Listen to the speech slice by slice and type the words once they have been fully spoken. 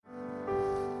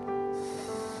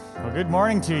Well, good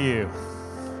morning to you.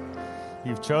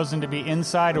 You've chosen to be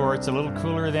inside, or it's a little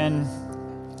cooler than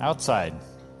outside.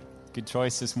 Good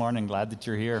choice this morning. Glad that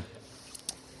you're here.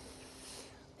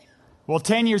 Well,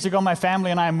 10 years ago, my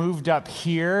family and I moved up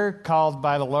here, called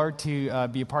by the Lord to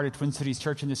be a part of Twin Cities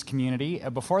Church in this community.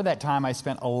 Before that time, I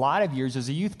spent a lot of years as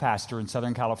a youth pastor in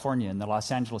Southern California, in the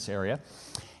Los Angeles area.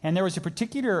 And there was a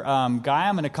particular guy,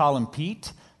 I'm going to call him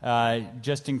Pete,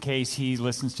 just in case he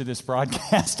listens to this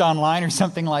broadcast online or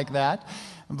something like that.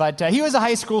 But he was a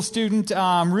high school student,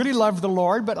 really loved the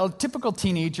Lord, but a typical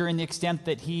teenager in the extent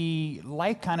that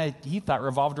life he thought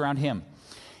revolved around him.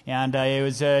 And he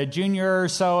was a junior or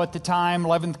so at the time,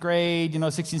 11th grade,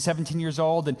 16, 17 years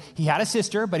old. And he had a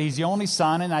sister, but he's the only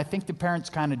son. And I think the parents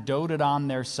kind of doted on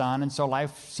their son. And so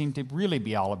life seemed to really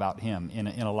be all about him in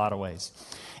a lot of ways.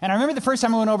 And I remember the first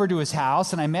time I went over to his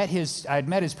house, and I had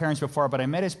met his parents before, but I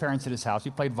met his parents at his house.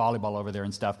 We played volleyball over there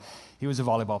and stuff. He was a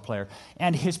volleyball player.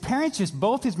 And his parents,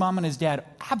 both his mom and his dad,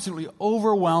 absolutely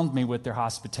overwhelmed me with their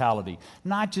hospitality.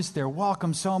 Not just their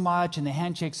welcome so much and the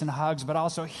handshakes and hugs, but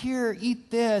also, here,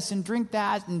 eat this and drink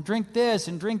that and drink this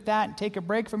and drink that and take a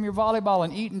break from your volleyball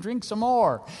and eat and drink some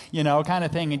more, kind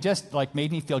of thing. And just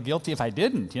made me feel guilty if I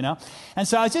didn't, And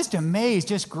so I was just amazed,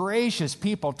 just gracious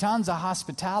people, tons of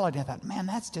hospitality. I thought, man,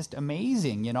 that's just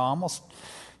amazing, almost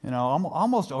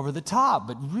over the top,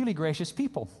 but really gracious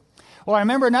people. Well, I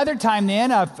remember another time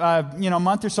then, a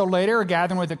month or so later,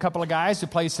 gathering with a couple of guys to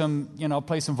play some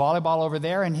volleyball over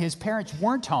there, and his parents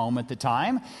weren't home at the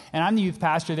time, and I'm the youth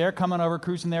pastor there, coming over,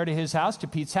 cruising there to his house, to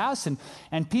Pete's house,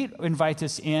 and Pete invites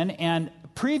us in, and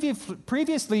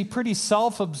previously pretty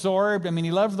self-absorbed,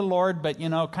 he loved the Lord, but,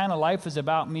 kind of life is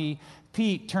about me,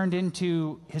 Pete turned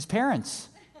into his parents.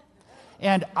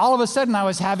 And all of a sudden, I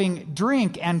was having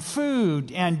drink and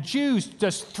food and juice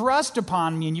just thrust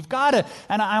upon me,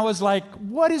 and I was like,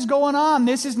 what is going on?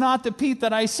 This is not the Pete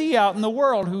that I see out in the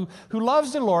world who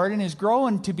loves the Lord and is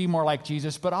growing to be more like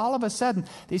Jesus. But all of a sudden,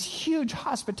 this huge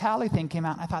hospitality thing came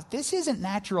out, and I thought, this isn't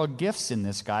natural gifts in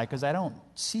this guy, because I don't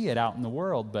see it out in the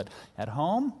world. But at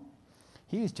home,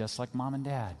 he is just like mom and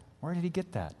dad. Where did he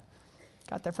get that?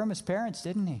 Got that from his parents,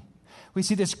 didn't he? We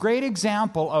see this great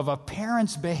example of a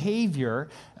parent's behavior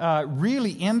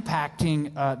really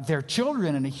impacting their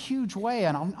children in a huge way,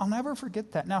 and I'll never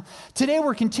forget that. Now, today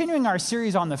we're continuing our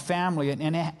series on the family,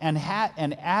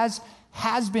 and as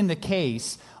has been the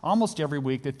case almost every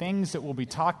week, the things that we'll be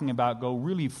talking about go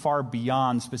really far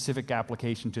beyond specific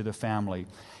application to the family.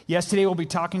 Yes, today we'll be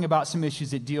talking about some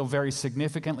issues that deal very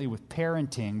significantly with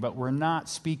parenting, but we're not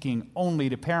speaking only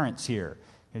to parents here.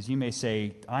 Because you may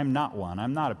say, I'm not one.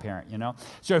 I'm not a parent,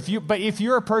 So if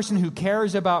you're a person who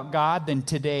cares about God, then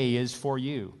today is for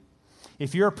you.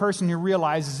 If you're a person who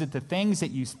realizes that the things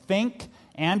that you think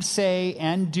and say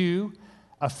and do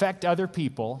affect other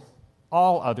people,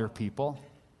 all other people,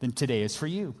 then today is for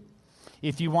you.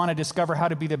 If you want to discover how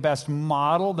to be the best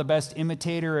model, the best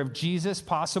imitator of Jesus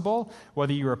possible,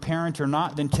 whether you're a parent or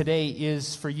not, then today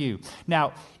is for you.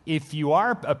 Now, if you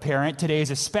are a parent, today is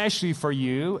especially for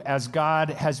you, as God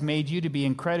has made you to be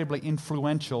incredibly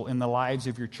influential in the lives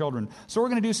of your children. So we're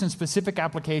going to do some specific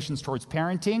applications towards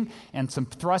parenting and some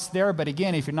thrust there. But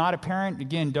again, if you're not a parent,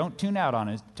 again, don't tune out on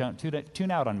it. Don't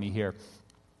tune out on me here.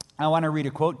 I want to read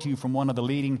a quote to you from one of the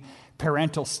leading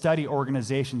parental study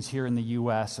organizations here in the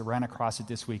U.S. I ran across it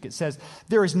this week. It says,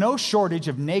 "There is no shortage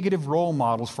of negative role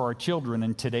models for our children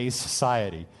in today's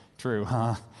society." True,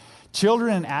 huh?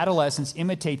 Children and adolescents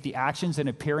imitate the actions and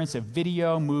appearance of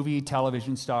video, movie,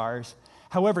 television stars.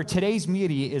 However, today's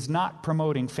media is not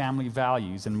promoting family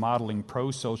values and modeling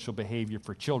pro-social behavior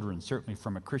for children, certainly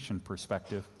from a Christian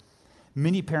perspective.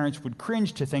 Many parents would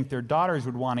cringe to think their daughters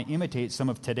would want to imitate some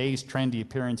of today's trendy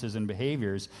appearances and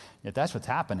behaviors, yet that's what's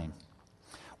happening.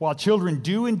 While children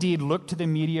do indeed look to the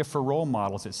media for role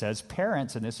models, it says,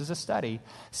 parents, and this is a study,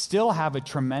 still have a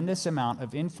tremendous amount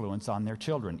of influence on their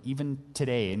children, even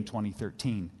today in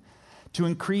 2013. To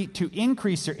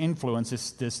increase their influence,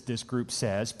 this group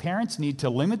says, parents need to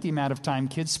limit the amount of time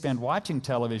kids spend watching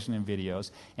television and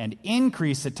videos and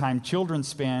increase the time children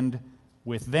spend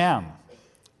with them,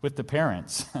 with the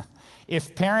parents.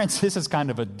 If parents, this is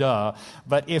kind of a duh,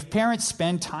 but if parents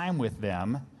spend time with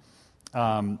them,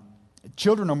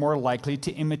 children are more likely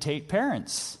to imitate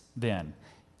parents then.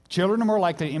 Children are more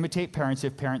likely to imitate parents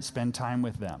if parents spend time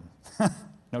with them.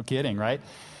 No kidding, right?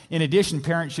 In addition,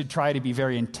 parents should try to be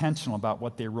very intentional about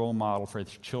what they role model for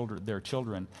their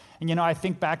children. And I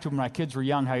think back to when my kids were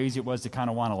young, how easy it was to kind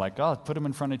of want to put them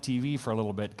in front of TV for a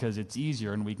little bit because it's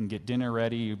easier and we can get dinner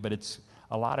ready, but it's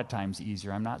a lot of times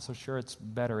easier. I'm not so sure it's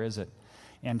better, is it?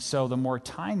 And so the more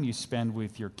time you spend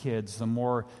with your kids, the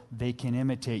more they can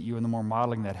imitate you and the more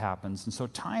modeling that happens. And so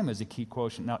time is a key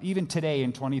quotient. Now, even today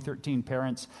in 2013,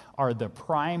 parents are the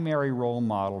primary role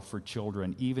model for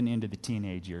children, even into the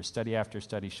teenage years. Study after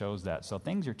study shows that. So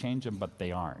things are changing, but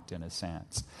they aren't, in a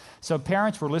sense. So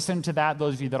parents, we're listening to that.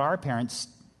 Those of you that are parents,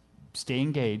 stay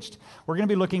engaged. We're going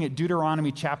to be looking at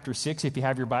Deuteronomy chapter 6. If you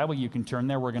have your Bible, you can turn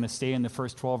there. We're going to stay in the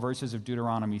first 12 verses of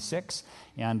Deuteronomy 6.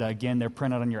 And again, they're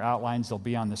printed on your outlines. They'll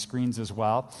be on the screens as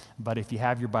well. But if you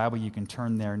have your Bible, you can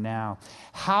turn there now.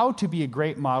 How to be a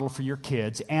great model for your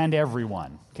kids and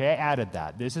everyone. Okay, I added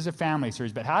that. This is a family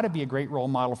series, but how to be a great role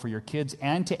model for your kids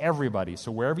and to everybody.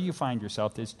 So wherever you find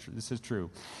yourself, this is true.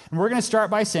 And we're going to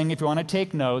start by saying, if you want to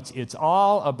take notes, it's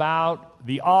all about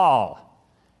the all.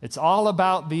 It's all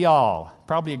about the all.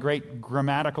 Probably a great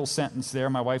grammatical sentence there.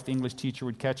 My wife, the English teacher,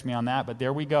 would catch me on that, but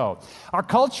there we go. Our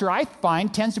culture, I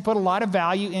find, tends to put a lot of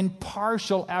value in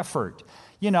partial effort.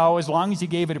 You know, as long as you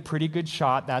gave it a pretty good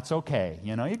shot, that's okay.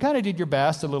 You know, you kind of did your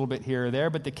best a little bit here or there,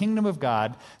 but the kingdom of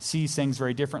God sees things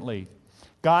very differently.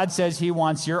 God says he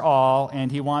wants your all,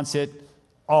 and he wants it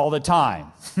all the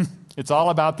time. It's all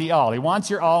about the all. He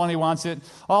wants your all, and he wants it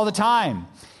all the time.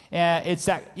 It's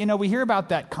that, you know, we hear about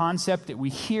that concept that we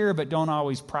hear but don't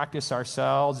always practice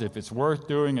ourselves. If it's worth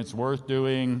doing, it's worth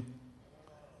doing.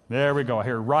 There we go. I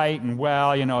hear right and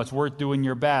well, you know, it's worth doing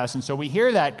your best. And so we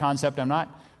hear that concept. I'm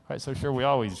not quite so sure we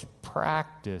always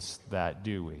practice that,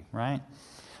 do we? Right?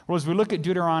 Well, as we look at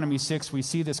Deuteronomy 6, we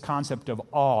see this concept of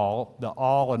all, the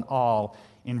all and all,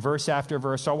 in verse after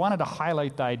verse. So I wanted to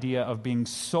highlight the idea of being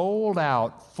sold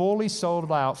out, fully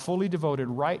devoted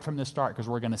right from the start, because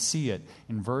we're going to see it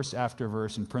in verse after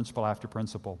verse and principle after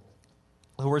principle.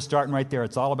 So we're starting right there.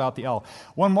 It's all about the all.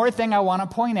 One more thing I want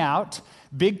to point out,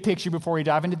 big picture before we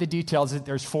dive into the details, is that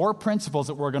there's 4 principles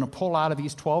that we're going to pull out of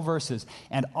these 12 verses,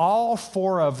 and all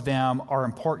 4 of them are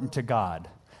important to God.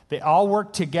 They all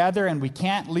work together, and we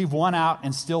can't leave one out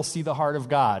and still see the heart of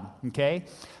God, okay?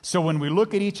 So when we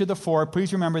look at each of the 4,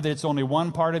 please remember that it's only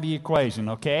one part of the equation,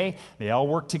 okay? They all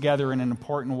work together in an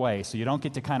important way, so you don't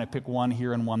get to kind of pick one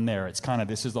here and one there. It's kind of,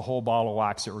 this is the whole ball of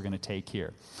wax that we're going to take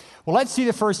here. Well, let's see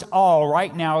the first all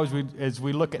right now as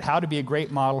we look at how to be a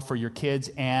great model for your kids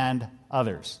and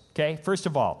others, okay? First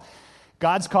of all,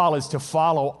 God's call is to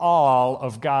follow all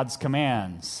of God's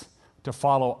commands, to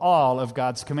follow all of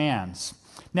God's commands.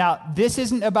 Now, this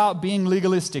isn't about being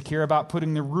legalistic here, about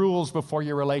putting the rules before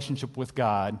your relationship with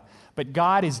God, but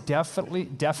God is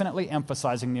definitely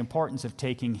emphasizing the importance of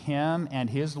taking him and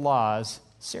his laws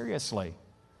seriously.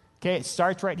 Okay, it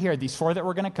starts right here. These 4 that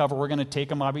we're going to cover, we're going to take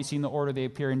them obviously in the order they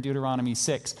appear in Deuteronomy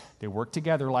 6. They work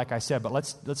together, like I said, but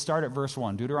let's start at verse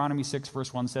 1. Deuteronomy 6,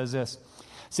 verse 1 says this.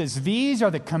 It says, "These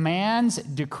are the commands,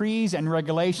 decrees, and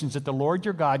regulations that the Lord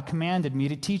your God commanded me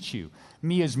to teach you."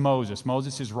 Me is Moses.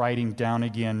 Moses is writing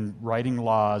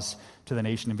laws to the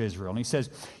nation of Israel. And he says,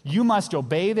 "You must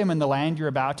obey them in the land you're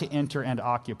about to enter and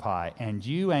occupy. And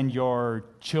you and your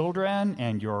children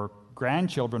and your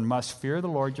grandchildren must fear the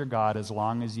Lord your God as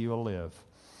long as you will live.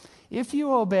 If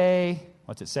you obey,"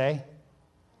 what's it say?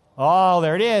 Oh,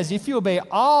 there it is. "If you obey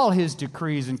all his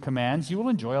decrees and commands, you will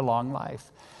enjoy a long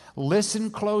life. Listen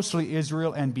closely,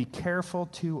 Israel, and be careful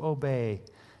to obey.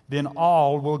 Then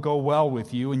all will go well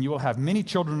with you, and you will have many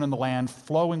children in the land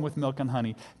flowing with milk and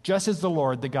honey, just as the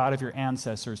Lord, the God of your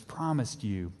ancestors, promised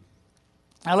you."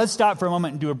 Now let's stop for a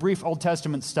moment and do a brief Old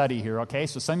Testament study here, okay?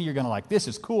 So some of you are going to like, this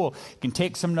is cool. You can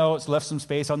take some notes, left some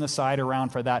space on the side around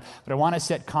for that. But I want to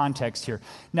set context here.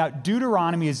 Now,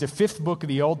 Deuteronomy is the 5th book of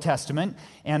the Old Testament,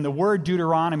 and the word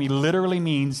Deuteronomy literally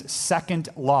means second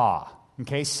law.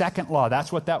 Okay, second law,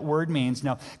 that's what that word means.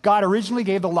 Now, God originally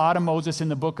gave the law to Moses in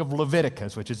the book of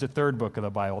Leviticus, which is the 3rd book of the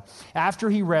Bible,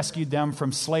 after he rescued them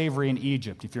from slavery in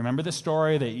Egypt. If you remember the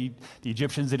story, the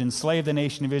Egyptians had enslaved the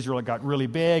nation of Israel. It got really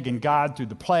big, and God, through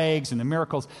the plagues and the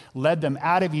miracles, led them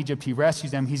out of Egypt. He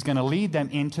rescues them. He's going to lead them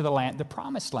into the land, the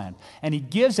promised land. And he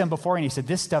gives them before, and he said,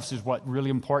 this stuff is what really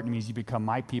important to me, is you become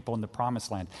my people in the promised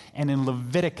land. And in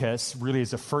Leviticus, really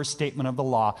is the first statement of the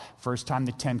law, first time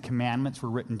the 10 Commandments were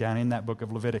written down in that book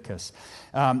of Leviticus.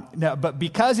 But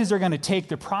because they're going to take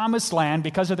the promised land,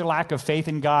 because of their lack of faith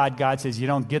in God, God says, you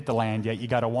don't get the land yet. You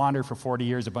got to wander for 40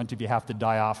 years. A bunch of you have to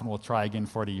die off, and we'll try again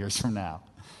 40 years from now.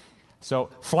 So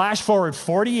flash forward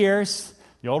 40 years.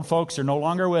 The old folks are no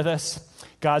longer with us.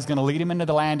 God's going to lead them into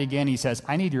the land again. He says,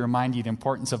 I need to remind you the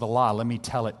importance of the law. Let me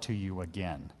tell it to you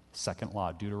again. Second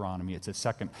law, Deuteronomy. It's a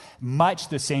second, much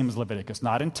the same as Leviticus.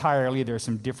 Not entirely. There are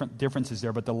some differences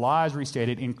there, but the law is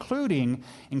restated, including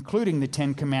the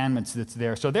Ten Commandments that's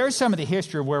there. So there's some of the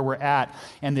history of where we're at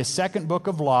in this second book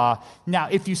of law. Now,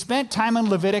 if you spent time in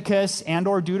Leviticus and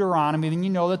or Deuteronomy, then you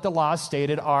know that the laws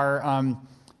stated are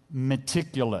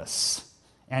meticulous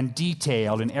and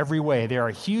detailed in every way. There are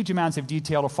huge amounts of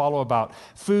detail to follow about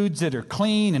foods that are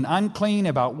clean and unclean,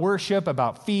 about worship,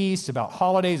 about feasts, about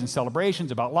holidays and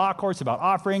celebrations, about law courts, about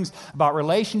offerings, about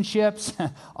relationships,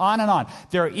 on and on.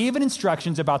 There are even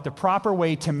instructions about the proper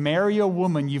way to marry a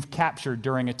woman you've captured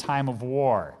during a time of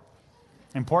war.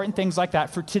 Important things like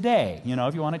that for today. You know,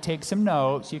 if you want to take some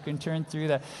notes, you can turn through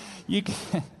that.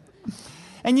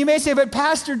 And you may say, but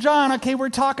Pastor John, okay, we're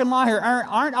talking law here.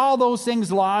 Aren't all those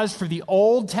things laws for the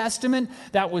Old Testament?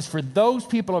 That was for those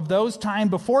people of those time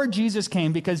before Jesus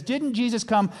came, because didn't Jesus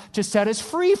come to set us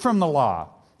free from the law?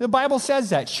 The Bible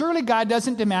says that. Surely God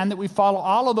doesn't demand that we follow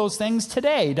all of those things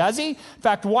today, does he? In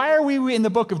fact, why are we in the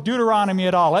book of Deuteronomy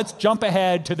at all? Let's jump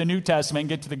ahead to the New Testament and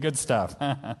get to the good stuff.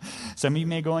 Some of you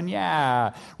may go,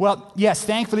 yeah. Well, yes,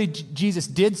 thankfully, Jesus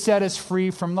did set us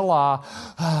free from the law.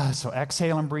 So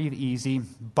exhale and breathe easy.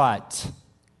 But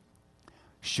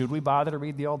should we bother to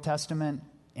read the Old Testament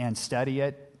and study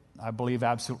it? I believe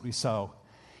absolutely so.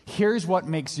 Here's what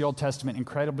makes the Old Testament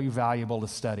incredibly valuable to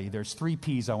study. There's 3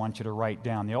 P's I want you to write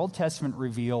down. The Old Testament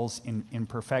reveals, in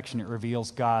perfection, it reveals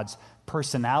God's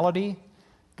personality.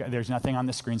 There's nothing on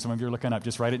the screen. Some of you are looking up.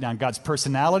 Just write it down. God's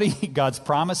personality, God's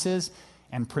promises,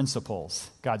 and principles.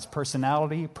 God's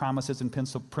personality, promises, and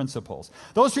principles.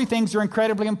 Those 3 things are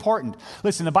incredibly important.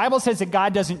 Listen, the Bible says that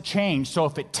God doesn't change. So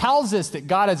if it tells us that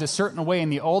God is a certain way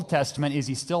in the Old Testament, is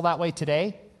he still that way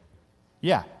today?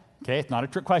 Yeah. Okay, it's not a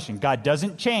trick question. God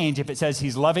doesn't change. If it says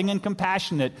he's loving and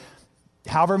compassionate,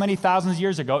 however many thousands of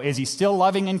years ago, is he still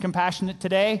loving and compassionate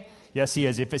today? Yes, he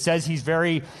is. If it says he's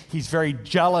very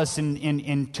jealous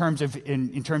in terms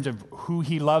of who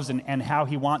he loves and how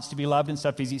he wants to be loved and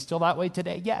stuff, is he still that way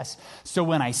today? Yes. So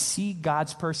when I see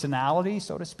God's personality,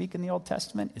 so to speak, in the Old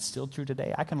Testament, it's still true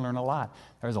today. I can learn a lot.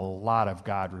 There's a lot of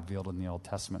God revealed in the Old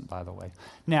Testament, by the way.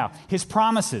 Now, his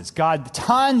promises. God,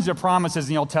 tons of promises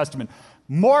in the Old Testament.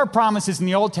 More promises in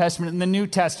the Old Testament than the New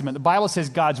Testament. The Bible says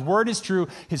God's word is true.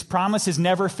 His promises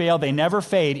never fail. They never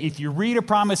fade. If you read a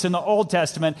promise in the Old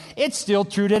Testament, it's still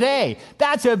true today.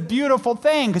 That's a beautiful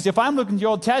thing, because if I'm looking at the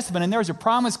Old Testament and there's a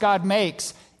promise God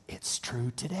makes, it's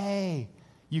true today.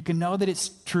 You can know that it's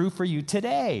true for you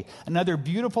today. Another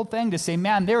beautiful thing to say,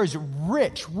 man, there is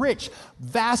rich,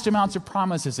 vast amounts of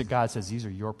promises that God says, these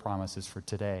are your promises for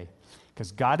today.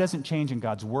 Because God doesn't change and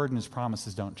God's word and his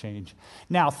promises don't change.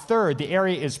 Now, third, the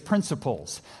area is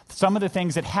principles. Some of the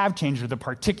things that have changed are the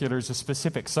particulars, the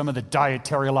specifics, some of the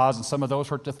dietary laws and some of those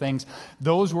sorts of things.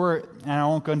 Those were, and I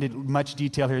won't go into much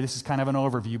detail here, this is kind of an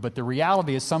overview, but the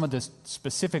reality is some of the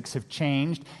specifics have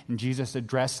changed and Jesus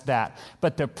addressed that.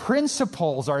 But the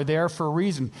principles are there for a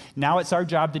reason. Now it's our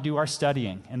job to do our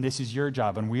studying, and this is your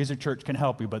job, and we as a church can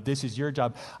help you, but this is your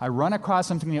job. I run across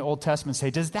something in the Old Testament and say,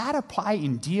 does that apply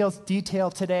in detail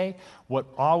today? What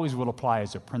always will apply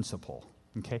is a principle.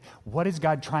 Okay, what is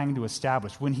God trying to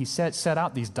establish when he set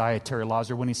out these dietary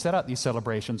laws, or when he set out these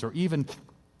celebrations, or even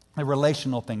the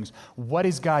relational things? What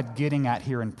is God getting at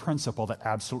here in principle that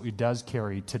absolutely does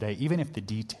carry today, even if the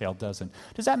detail doesn't?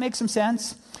 Does that make some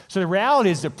sense? So the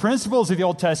reality is the principles of the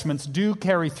Old Testament do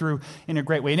carry through in a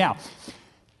great way. Now,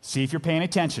 see if you're paying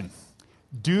attention.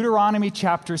 Deuteronomy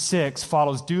chapter 6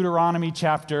 follows Deuteronomy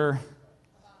chapter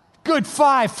Good,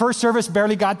 5. First service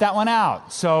barely got that one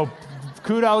out. So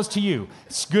kudos to you.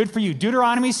 It's good for you.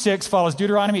 Deuteronomy 6 follows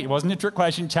Deuteronomy, it wasn't a trick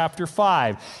question, chapter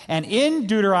 5. And in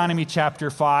Deuteronomy chapter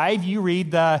 5, you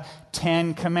read the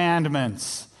 10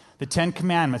 Commandments. The 10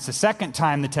 Commandments. The second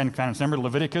time the 10 Commandments. Remember,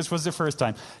 Leviticus was the first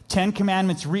time. 10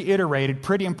 Commandments reiterated,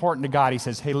 pretty important to God. He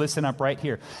says, hey, listen up right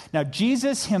here. Now,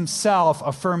 Jesus himself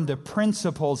affirmed the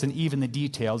principles and even the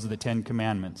details of the 10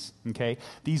 Commandments. Okay?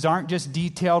 These aren't just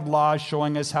detailed laws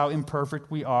showing us how imperfect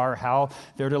we are, how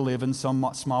they're to live in some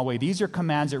small way. These are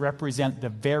commands that represent the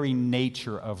very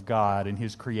nature of God and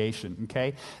his creation.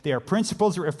 Okay? They are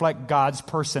principles that reflect God's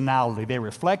personality. They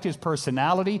reflect his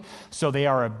personality, so they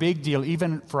are a big deal,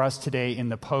 even for us today in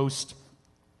the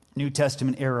post-New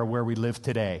Testament era where we live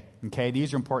today. Okay,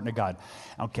 these are important to God.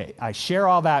 Okay, I share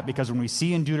all that because when we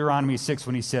see in Deuteronomy 6,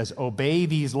 when he says, obey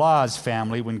these laws,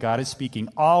 family, when God is speaking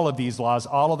all of these laws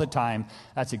all of the time,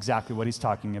 that's exactly what he's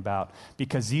talking about.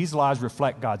 Because these laws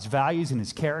reflect God's values and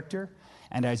his character,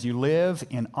 and as you live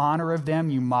in honor of them,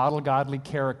 you model godly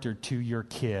character to your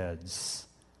kids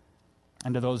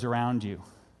and to those around you.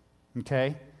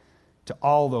 Okay? to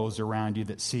all those around you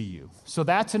that see you. So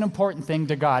that's an important thing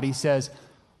to God. He says,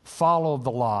 follow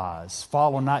the laws.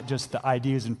 Follow not just the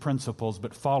ideas and principles,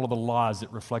 but follow the laws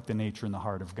that reflect the nature and the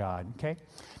heart of God, okay?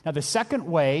 Now, the second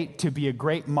way to be a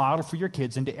great model for your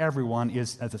kids and to everyone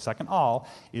is, as a second all,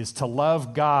 is to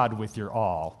love God with your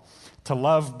all. To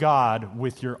love God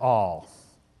with your all.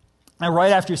 Now,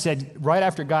 right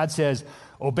after God says,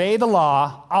 obey the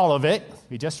law, all of it,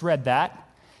 we just read that,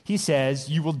 he says,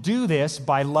 you will do this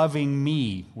by loving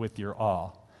me with your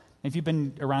all. If you've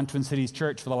been around Twin Cities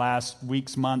Church for the last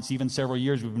weeks, months, even several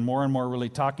years, we've been more and more really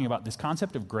talking about this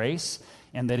concept of grace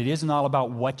and that it isn't all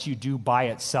about what you do by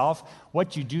itself.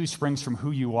 What you do springs from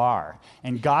who you are.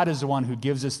 And God is the one who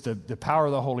gives us the power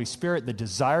of the Holy Spirit, the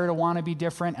desire to want to be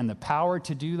different, and the power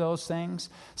to do those things.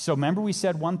 So remember we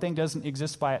said one thing doesn't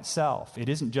exist by itself. It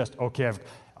isn't just, okay,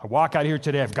 I walk out here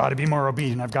today, I've got to be more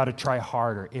obedient, I've got to try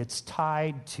harder. It's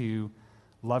tied to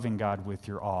loving God with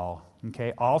your all.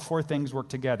 Okay, all four things work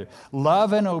together.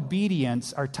 Love and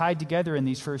obedience are tied together in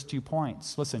these first 2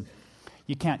 points. Listen,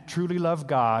 you can't truly love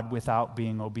God without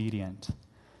being obedient.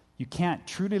 You can't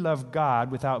truly love God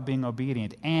without being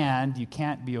obedient, and you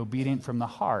can't be obedient from the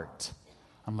heart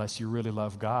unless you really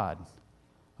love God.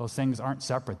 Those things aren't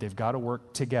separate. They've got to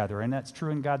work together, and that's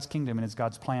true in God's kingdom and it's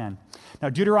God's plan. Now,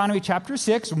 Deuteronomy chapter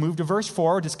 6, we'll move to verse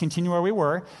 4. We'll just continue where we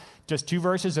were. Just 2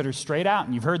 verses that are straight out,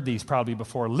 and you've heard these probably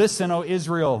before. Listen, O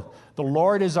Israel, the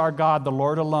Lord is our God, the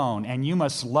Lord alone, and you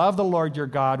must love the Lord your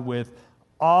God with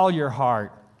all your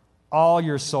heart, all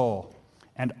your soul,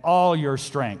 and all your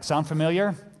strength. Sound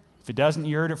familiar? If it doesn't,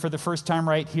 you heard it for the first time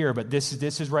right here, but this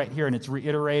is right here, and it's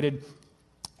reiterated.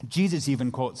 Jesus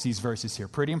even quotes these verses here.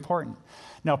 Pretty important.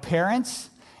 Now, parents,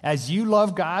 as you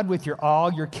love God with your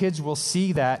all, your kids will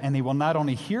see that, and they will not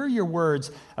only hear your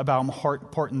words about how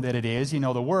important that it is, you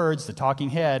know, the words, the talking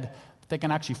head, but they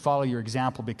can actually follow your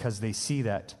example because they see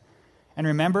that. And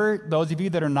remember, those of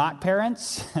you that are not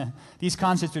parents, these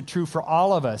concepts are true for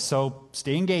all of us, so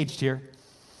stay engaged here.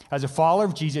 As a follower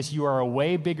of Jesus, you are a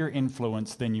way bigger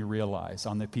influence than you realize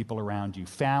on the people around you,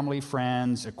 family,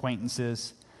 friends,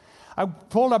 acquaintances. I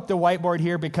pulled up the whiteboard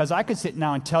here because I could sit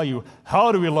now and tell you,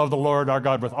 how do we love the Lord our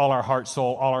God with all our heart,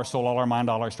 all our mind,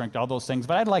 all our strength, all those things.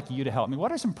 But I'd like you to help me.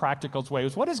 What are some practical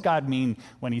ways? What does God mean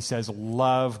when he says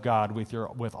love God with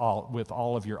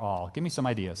all of your all? Give me some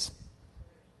ideas.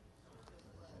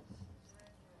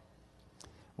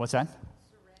 What's that?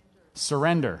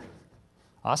 Surrender.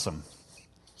 Awesome.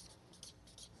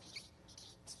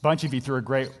 A bunch of you threw a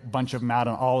great bunch of them out,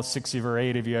 and all 6 of you or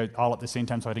 8 of you all at the same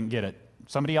time, so I didn't get it.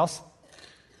 Somebody else?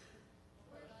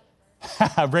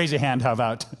 Raise a hand, how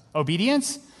about?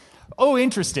 Obedience? Oh,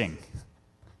 interesting.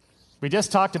 We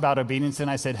just talked about obedience, and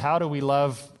I said, how do we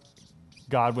love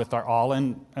God with our all?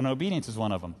 And obedience is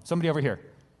one of them. Somebody over here.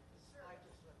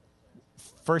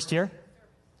 First here?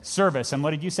 Service. And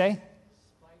what did you say?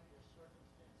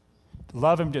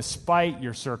 Love him despite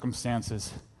your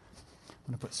circumstances. I'm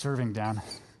going to put serving down.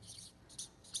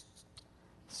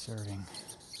 Serving.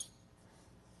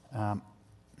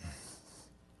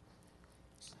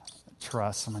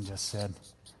 Trust, someone just said.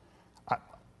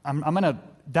 I'm going to,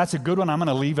 that's a good one. I'm going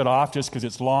to leave it off just because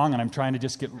it's long and I'm trying to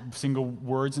just get single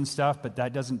words and stuff, but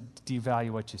that doesn't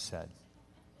devalue what you said.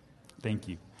 Thank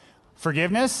you.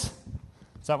 Forgiveness?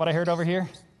 Is that what I heard over here?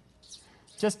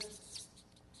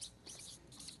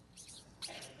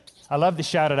 I love the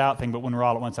shout it out thing, but when we're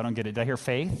all at once, I don't get it. Did I hear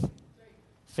faith?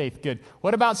 Faith, good.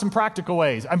 What about some practical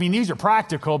ways? I mean, these are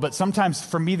practical, but sometimes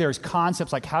for me there's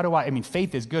concepts like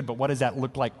faith is good, but what does that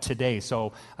look like today?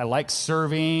 So I like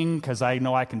serving because I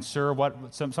know I can serve.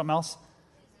 What? Something else?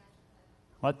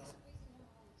 What?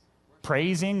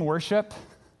 Praising, worship.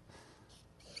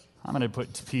 I'm going to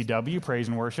put PW, praise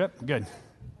and worship. Good.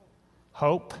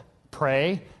 Hope,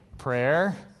 pray,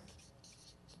 prayer.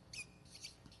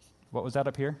 What was that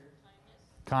up here?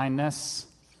 Kindness.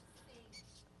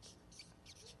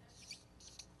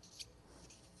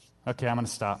 Okay, I'm going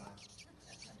to stop.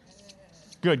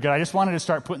 Good. I just wanted to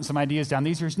start putting some ideas down.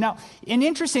 These are now an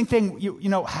interesting thing. You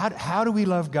know, how do we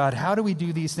love God? How do we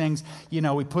do these things? You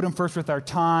know, we put Him first with our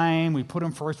time. We put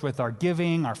Him first with our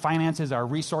giving, our finances, our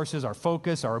resources, our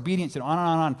focus, our obedience, and on and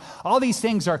on and on. All these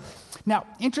things are now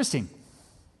interesting.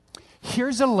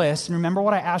 Here's a list, and remember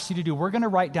what I asked you to do. We're going to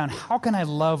write down, how can I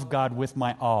love God with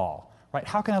my all? Right?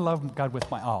 How can I love God with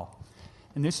my all?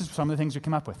 And this is some of the things we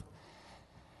came up with.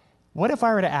 What if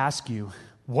I were to ask you,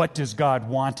 what does God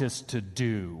want us to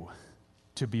do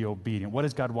to be obedient? What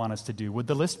does God want us to do? Would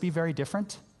the list be very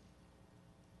different?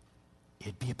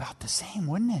 It'd be about the same,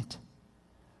 wouldn't it?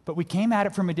 But we came at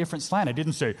it from a different slant. I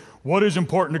didn't say, what is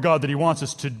important to God that He wants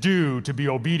us to do to be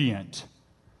obedient?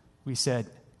 We said,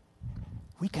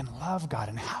 we can love God.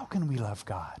 And how can we love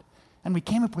God? And we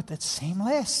came up with that same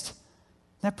list.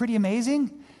 Isn't that pretty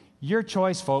amazing? Your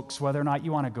choice, folks, whether or not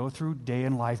you want to go through day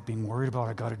in life being worried about,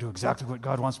 I got to do exactly what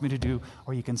God wants me to do,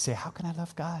 or you can say, how can I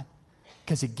love God?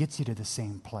 Because it gets you to the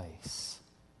same place.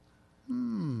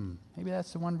 Maybe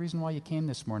that's the one reason why you came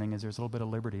this morning, is there's a little bit of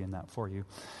liberty in that for you.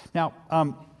 Now,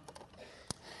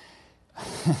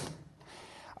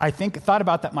 I thought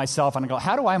about that myself, and I go,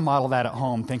 how do I model that at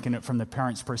home, thinking it from the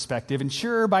parent's perspective? And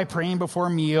sure, by praying before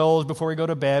meals, before we go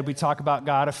to bed, we talk about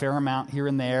God a fair amount here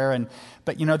and there.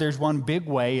 But there's one big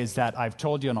way is that I've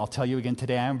told you, and I'll tell you again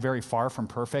today, I'm very far from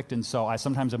perfect, and so I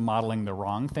sometimes am modeling the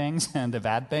wrong things and the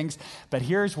bad things. But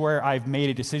here's where I've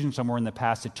made a decision somewhere in the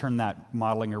past to turn that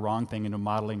modeling a wrong thing into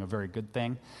modeling a very good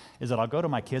thing, is that I'll go to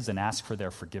my kids and ask for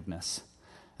their forgiveness.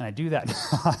 And I do that,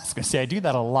 I was going to say, I do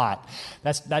that a lot.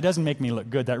 That doesn't make me look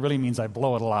good. That really means I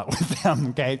blow it a lot with them,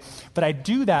 okay? But I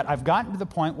do that. I've gotten to the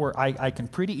point where I can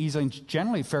pretty easily, and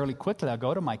generally fairly quickly, I'll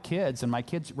go to my kids, and my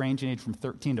kids range in age from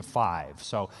 13 to 5.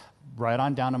 So right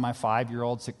on down to my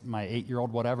 5-year-old, my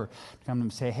 8-year-old, whatever. Come to them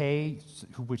and say, hey,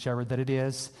 whichever that it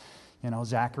is,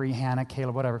 Zachary, Hannah,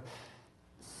 Caleb, whatever.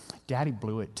 Daddy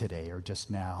blew it today or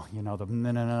just now.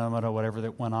 The whatever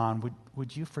that went on.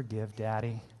 Would you forgive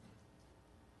Daddy?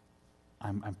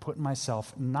 I'm putting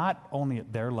myself not only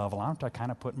at their level, I'm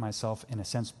kind of putting myself in a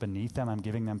sense beneath them. I'm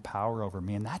giving them power over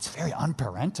me, and that's very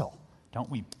unparental. Don't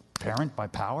we parent by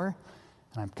power?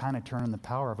 And I'm kind of turning the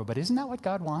power over. But isn't that what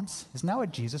God wants? Isn't that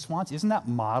what Jesus wants? Isn't that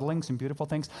modeling some beautiful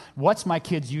things? What's my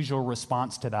kids' usual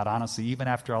response to that, honestly, even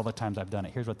after all the times I've done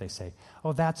it? Here's what they say.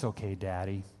 Oh, that's okay,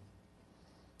 Daddy.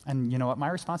 And you know what my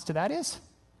response to that is?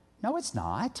 No, it's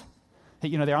not.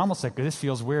 They're almost like, this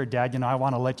feels weird, Dad. I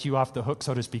want to let you off the hook,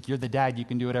 so to speak. You're the dad. You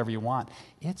can do whatever you want.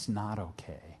 It's not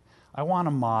okay. I want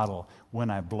to model when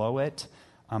I blow it,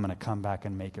 I'm going to come back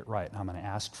and make it right. I'm going to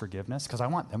ask forgiveness because I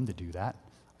want them to do that.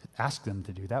 Ask them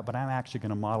to do that, but I'm actually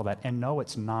going to model that. And no,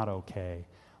 it's not okay.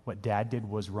 What Dad did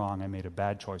was wrong. I made a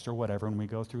bad choice or whatever, and we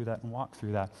go through that and walk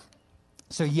through that.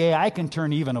 So, I can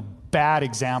turn even a bad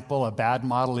example, a bad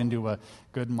model, into a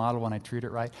good model when I treat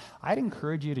it right. I'd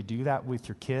encourage you to do that with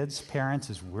your kids, parents,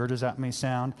 as weird as that may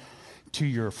sound, to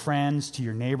your friends, to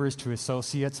your neighbors, to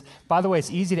associates. By the way, it's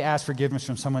easy to ask forgiveness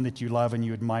from someone that you love and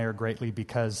you admire greatly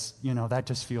because, that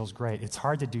just feels great. It's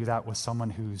hard to do that with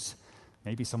someone who's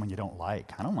maybe someone you don't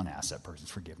like. I don't want to ask that person's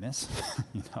forgiveness.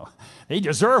 They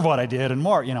deserve what I did and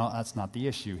more. That's not the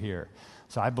issue here.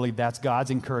 So I believe that's God's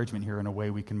encouragement here in a way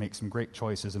we can make some great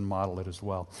choices and model it as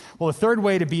well. Well, the third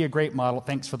way to be a great model,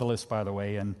 thanks for the list, by the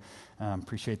way, and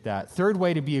appreciate that. Third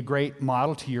way to be a great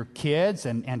model to your kids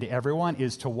and to everyone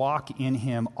is to walk in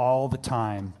Him all the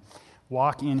time.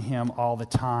 Walk in Him all the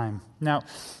time. Now,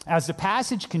 as the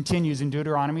passage continues in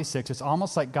Deuteronomy 6, it's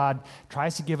almost like God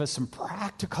tries to give us some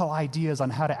practical ideas on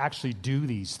how to actually do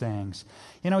these things.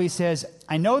 He says,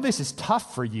 I know this is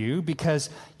tough for you because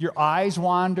your eyes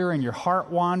wander and your heart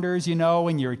wanders,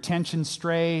 and your attention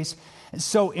strays.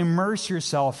 So immerse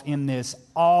yourself in this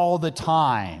all the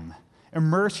time.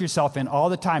 Immerse yourself in all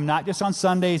the time, not just on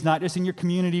Sundays, not just in your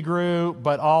community group,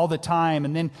 but all the time.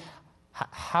 And then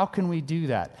how can we do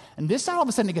that? And this all of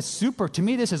a sudden it gets to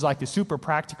me, this is like the super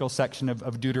practical section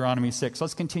of Deuteronomy 6.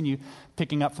 Let's continue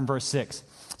picking up from verse 6.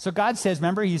 So God says,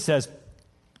 remember, He says,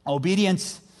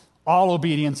 obedience all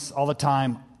the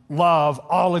time, love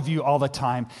all of you all the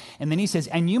time. And then He says,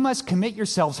 and you must commit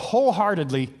yourselves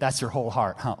wholeheartedly, that's your whole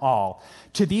heart, all,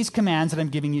 to these commands that I'm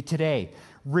giving you today.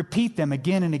 Repeat them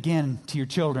again and again to your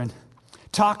children.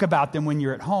 Talk about them when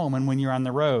you're at home and when you're on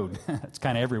the road. That's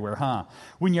kind of everywhere, huh?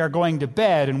 When you're going to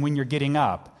bed and when you're getting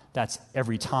up. That's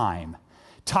every time.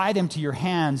 Tie them to your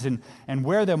hands and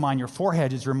wear them on your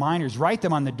forehead as reminders. Write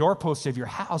them on the doorposts of your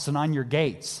house and on your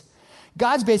gates.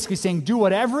 God's basically saying, do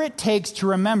whatever it takes to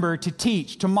remember, to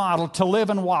teach, to model, to live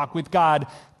and walk with God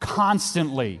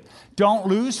constantly. Don't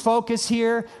lose focus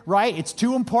here, right? It's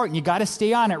too important. You got to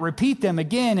stay on it. Repeat them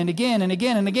again and again and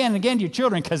again and again and again to your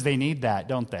children because they need that,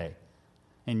 don't they?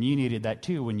 And you needed that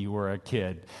too when you were a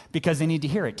kid because they need to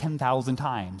hear it 10,000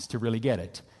 times to really get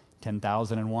it.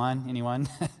 10,001, anyone?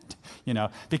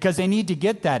 Because they need to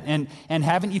get that. And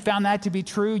haven't you found that to be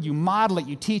true? You model it,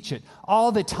 you teach it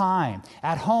all the time.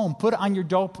 At home, put it on your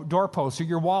doorposts or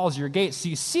your walls, your gates, so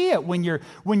you see it when you're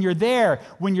there,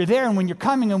 and when you're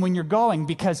coming and when you're going,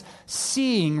 because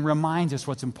seeing reminds us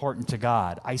what's important to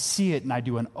God. I see it and I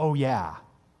do an oh yeah.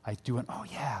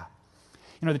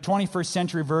 The 21st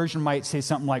century version might say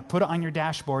something like, put it on your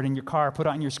dashboard in your car, put it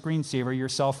on your screensaver, your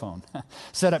cell phone.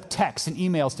 Set up texts and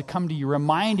emails to come to you,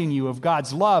 reminding you of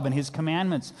God's love and His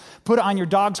commandments. Put it on your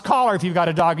dog's collar if you've got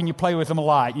a dog and you play with them a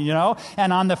lot,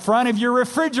 and on the front of your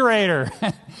refrigerator.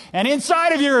 and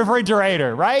inside of your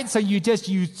refrigerator, right? So you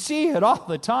see it all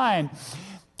the time.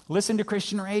 Listen to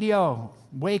Christian radio.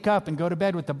 Wake up and go to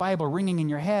bed with the Bible ringing in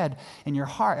your head, in your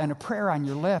heart, and a prayer on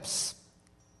your lips.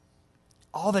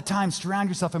 All the time, surround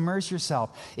yourself, immerse yourself.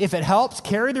 If it helps,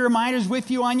 carry the reminders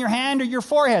with you on your hand or your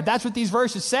forehead. That's what these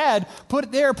verses said. Put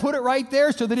it there, put it right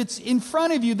there so that it's in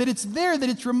front of you, that it's there, that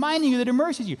it's reminding you, that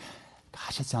immerses you.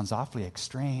 Gosh, it sounds awfully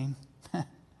extreme.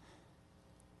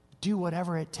 Do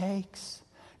whatever it takes.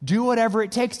 Do whatever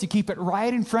it takes to keep it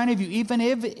right in front of you, even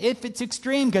if it's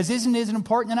extreme, because isn't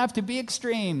important enough to be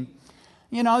extreme?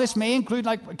 You know, this may include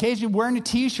like occasionally wearing a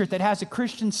T-shirt that has a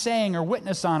Christian saying or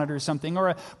witness on it or something, or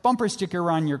a bumper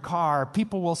sticker on your car.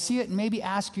 People will see it and maybe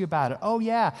ask you about it. Oh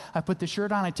yeah, I put the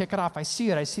shirt on, I take it off, I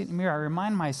see it in the mirror. I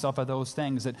remind myself of those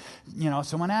things that,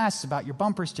 someone asks about your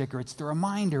bumper sticker. It's the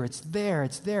reminder, it's there,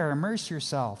 immerse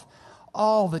yourself.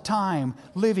 All the time,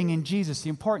 living in Jesus, the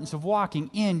importance of walking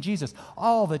in Jesus.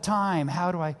 All the time,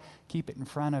 how do I keep it in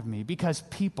front of me? Because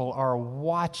people are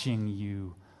watching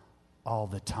you all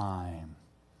the time.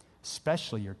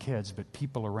 Especially your kids, but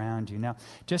people around you. Now,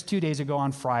 just 2 days ago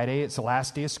on Friday, it's the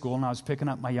last day of school, and I was picking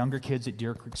up my younger kids at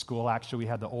Deer Creek School. Actually, we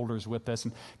had the olders with us,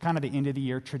 and kind of the end of the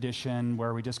year tradition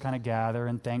where we just kind of gather,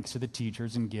 and thanks to the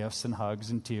teachers, and gifts, and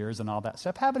hugs, and tears, and all that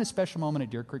stuff. Having a special moment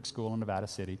at Deer Creek School in Nevada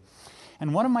City.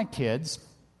 And one of my kids,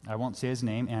 I won't say his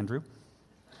name, Andrew,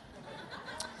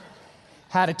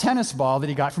 had a tennis ball that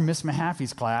he got from Miss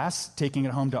Mahaffey's class, taking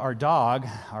it home to our dog,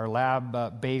 our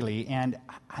lab, Bailey, and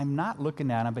I'm not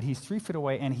looking at him, but he's 3 feet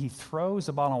away, and he throws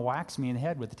the ball and whacks me in the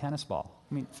head with the tennis ball.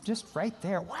 I mean, just right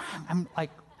there. Wow. I'm like,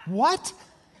 what?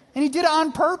 And he did it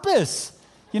on purpose.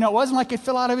 It wasn't like it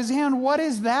fell out of his hand. What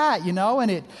is that?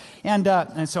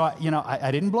 And so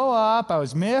I didn't blow up. I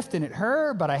was miffed, and it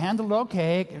hurt, but I handled it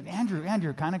okay.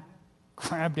 Andrew kind of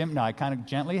grabbed him. No, I kind of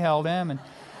gently held him, and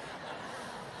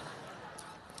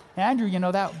Andrew,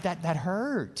 that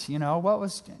hurt. What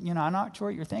was, I'm not sure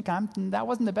what you're thinking. That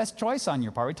wasn't the best choice on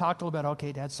your part. We talked a little bit,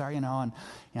 okay, Dad, sorry, and a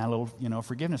little,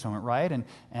 forgiveness moment, right?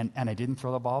 And I didn't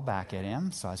throw the ball back at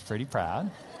him, so I was pretty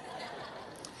proud.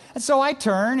 And so I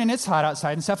turn, and it's hot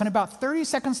outside and stuff, and about 30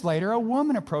 seconds later, a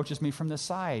woman approaches me from the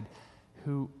side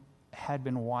who had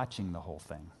been watching the whole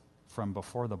thing from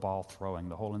before the ball throwing,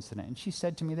 the whole incident. And she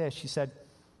said to me this, she said,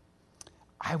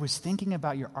 I was thinking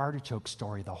about your artichoke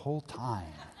story the whole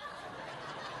time.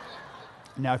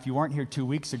 Now, if you weren't here 2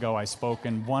 weeks ago, I spoke,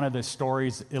 and one of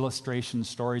the illustration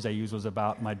stories I used was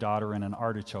about my daughter in an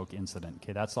artichoke incident.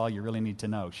 Okay, that's all you really need to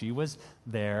know. She was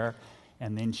there,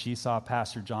 and then she saw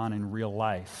Pastor John in real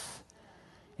life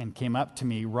and came up to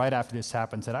me right after this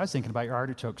happened and said, I was thinking about your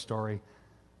artichoke story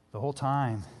the whole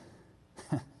time.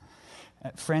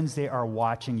 Friends, they are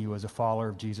watching you as a follower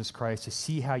of Jesus Christ to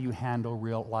see how you handle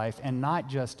real life, and not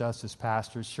just us as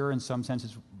pastors. Sure, in some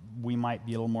senses, we might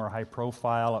be a little more high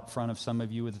profile up front of some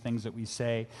of you with the things that we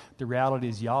say. The reality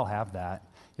is y'all have that.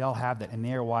 Y'all have that, and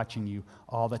they are watching you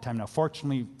all the time. Now,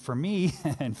 fortunately for me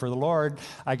and for the Lord,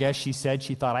 I guess she said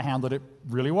she thought I handled it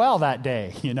really well that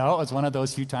day. It was one of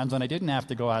those few times when I didn't have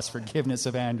to go ask forgiveness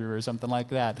of Andrew or something like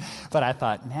that. But I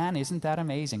thought, man, isn't that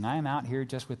amazing? I'm out here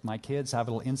just with my kids, have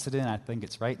a little incident. I think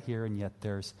it's right here, and yet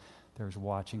there's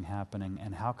watching happening.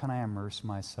 And how can I immerse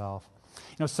myself?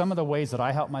 Some of the ways that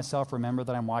I help myself remember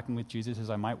that I'm walking with Jesus is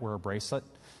I might wear a bracelet,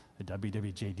 a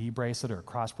WWJD bracelet or a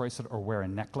cross bracelet, or wear a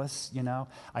necklace,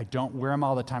 I don't wear them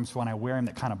all the time, so when I wear them,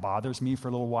 that kind of bothers me for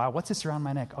a little while. What's this around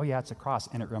my neck? Oh, yeah, it's a cross,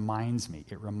 and it reminds me.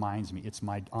 It's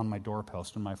on my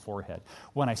doorpost on my forehead.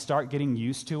 When I start getting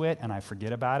used to it and I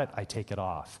forget about it, I take it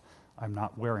off. I'm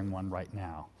not wearing one right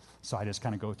now. So I just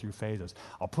kind of go through phases.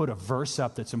 I'll put a verse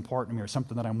up that's important to me or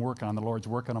something that I'm working on, the Lord's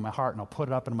working on my heart, and I'll put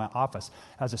it up in my office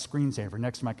as a screensaver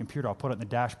next to my computer. I'll put it in the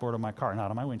dashboard of my car,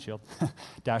 not on my windshield,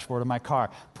 dashboard of my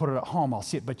car. Put it at home. I'll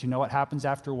see it. But you know what happens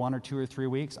after 1 or 2 or 3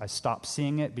 weeks? I stop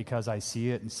seeing it because I see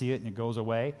it and it goes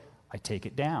away. I take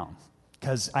it down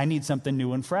because I need something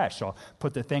new and fresh. So I'll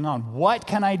put the thing on. What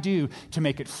can I do to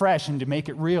make it fresh and to make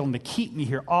it real and to keep me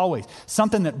here always?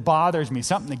 Something that bothers me,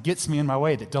 something that gets me in my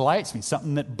way, that delights me,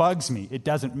 something that bugs me. It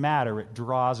doesn't matter. It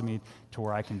draws me to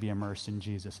where I can be immersed in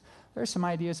Jesus. There are some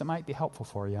ideas that might be helpful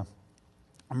for you.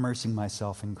 Immersing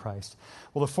myself in Christ.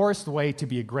 Well, the fourth way to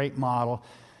be a great model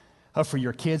for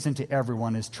your kids and to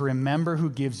everyone is to remember who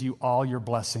gives you all your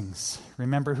blessings.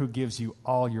 Remember who gives you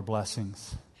all your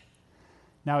blessings.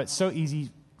 Now, it's so easy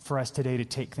for us today to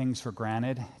take things for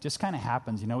granted. It just kind of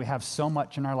happens. We have so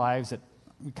much in our lives that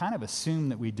we kind of assume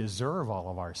that we deserve all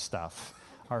of our stuff,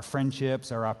 our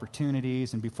friendships, our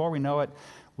opportunities, and before we know it,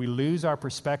 we lose our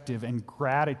perspective and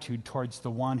gratitude towards the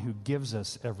one who gives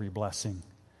us every blessing.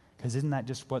 Because isn't that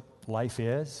just what life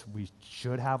is? We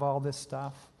should have all this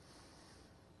stuff.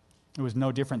 It was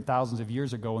no different thousands of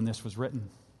years ago when this was written.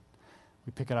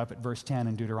 We pick it up at verse 10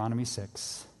 in Deuteronomy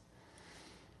 6.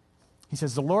 He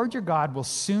says, "The Lord your God will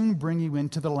soon bring you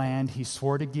into the land he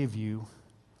swore to give you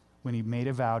when he made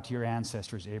a vow to your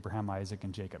ancestors, Abraham, Isaac,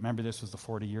 and Jacob." Remember, this was the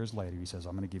 40 years later. He says,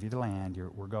 "I'm going to give you the land.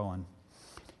 We're going."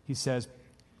 He says,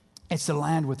 "It's the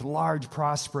land with large,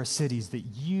 prosperous cities that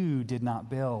you did not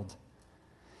build.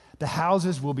 The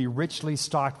houses will be richly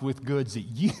stocked with goods that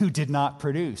you did not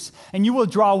produce. And you will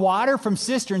draw water from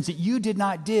cisterns that you did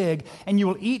not dig, and you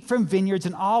will eat from vineyards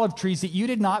and olive trees that you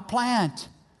did not plant.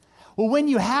 Well, when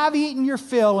you have eaten your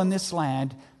fill in this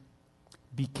land,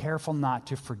 be careful not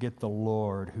to forget the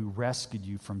Lord who rescued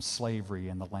you from slavery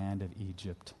in the land of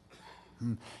Egypt."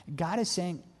 God is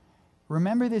saying,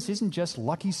 remember, this isn't just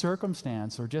lucky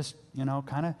circumstance or just,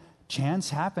 kind of chance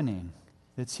happening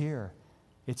that's here.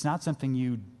 It's not something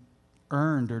you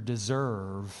earned or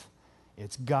deserve.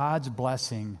 It's God's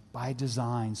blessing by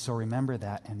design. So remember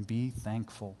that and be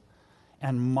thankful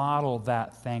and model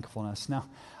that thankfulness. Now,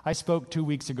 I spoke 2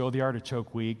 weeks ago, the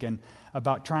Artichoke Week, and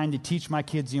about trying to teach my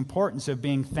kids the importance of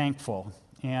being thankful.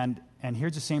 And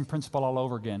here's the same principle all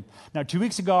over again. Now, 2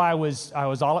 weeks ago, I was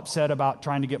all upset about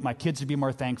trying to get my kids to be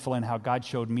more thankful and how God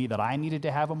showed me that I needed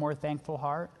to have a more thankful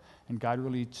heart. And God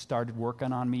really started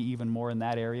working on me even more in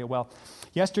that area. Well,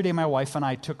 yesterday, my wife and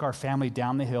I took our family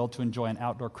down the hill to enjoy an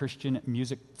outdoor Christian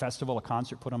music festival, a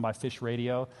concert put on by Fish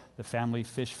Radio, the Family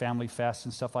Fest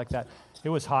and stuff like that. It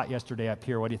was hot yesterday up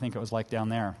here. What do you think it was like down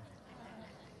there?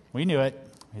 We knew it.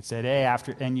 It said, "Hey,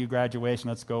 after NU graduation,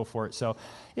 let's go for it." So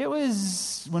it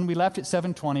was, when we left at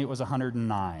 7:20, it was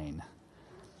 109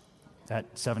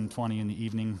 at 7:20 in the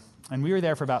evening. And we were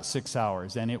there for about 6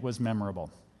 hours, and it was memorable.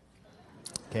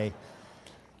 Okay,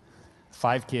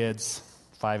 5 kids,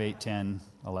 5, 8, 10,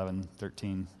 11,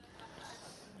 13.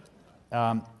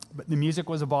 But the music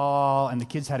was a ball, and the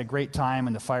kids had a great time,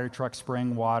 and the fire truck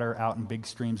spraying water out in big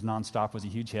streams nonstop was a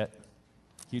huge hit,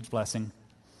 huge blessing.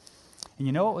 And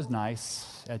you know what was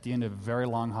nice? At the end of a very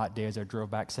long, hot day, as I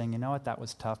drove back, saying, "You know what, that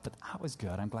was tough, but that was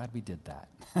good. I'm glad we did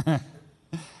that."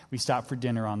 We stopped for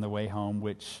dinner on the way home,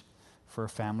 which for a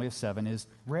family of 7 is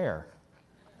rare.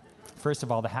 First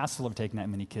of all, the hassle of taking that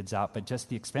many kids out, but just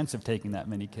the expense of taking that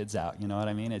many kids out. You know what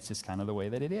I mean? It's just kind of the way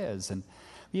that it is. And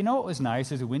you know what was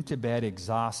nice? As we went to bed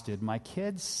exhausted,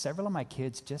 several of my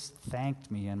kids just thanked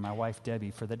me and my wife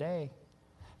Debbie for the day,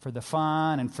 for the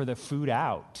fun and for the food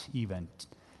out even.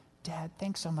 "Dad,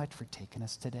 thanks so much for taking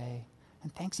us today.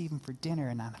 And thanks even for dinner."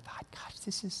 And I thought, gosh,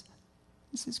 this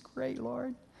is great,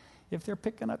 Lord. If they're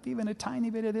picking up even a tiny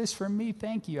bit of this from me,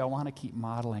 thank you. I want to keep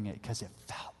modeling it because it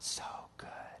felt so good.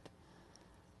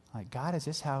 Like, God, is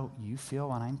this how you feel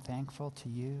when I'm thankful to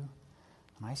you?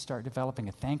 And I start developing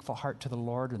a thankful heart to the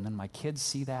Lord, and then my kids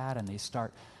see that, and they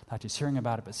start not just hearing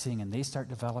about it, but seeing, and they start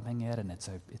developing it, and it's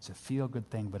a feel-good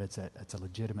thing, but it's a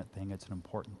legitimate thing. It's an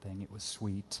important thing. It was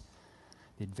sweet.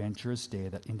 The adventurous day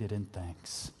that ended in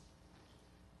thanks.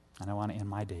 And I want to end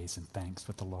my days in thanks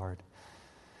with the Lord.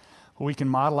 We can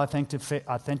model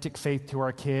authentic faith to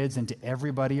our kids and to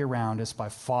everybody around us by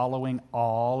following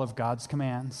all of God's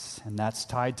commands, and that's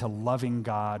tied to loving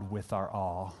God with our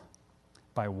all,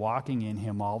 by walking in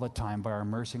Him all the time, by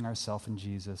immersing ourselves in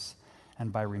Jesus,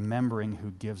 and by remembering who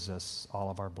gives us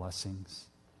all of our blessings.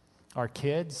 Our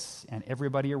kids and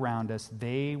everybody around us,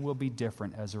 they will be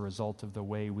different as a result of the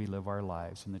way we live our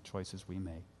lives and the choices we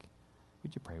make.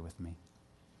 Would you pray with me?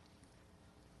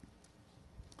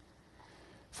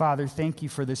 Father, thank you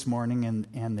for this morning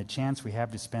and the chance we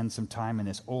have to spend some time in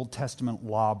this Old Testament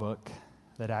law book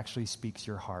that actually speaks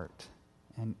your heart.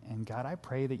 And God, I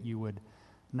pray that you would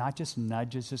not just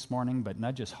nudge us this morning, but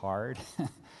nudge us hard,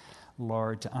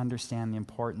 Lord, to understand the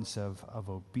importance of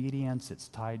obedience. It's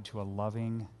tied to a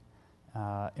loving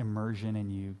immersion in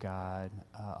you, God,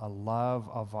 a love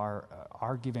of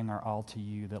our giving our all to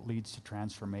you that leads to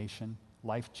transformation,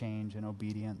 life change, and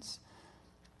obedience.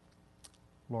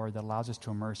 Lord, that allows us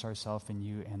to immerse ourselves in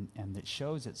you and that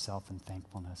shows itself in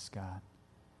thankfulness, God.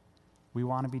 We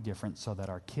want to be different so that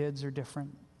our kids are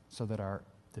different, so that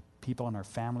the people in our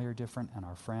family are different, and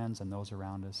our friends and those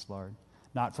around us, Lord.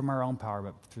 Not from our own power,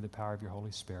 but through the power of your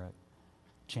Holy Spirit.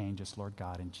 Change us, Lord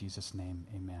God. In Jesus' name,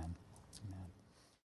 amen. Amen.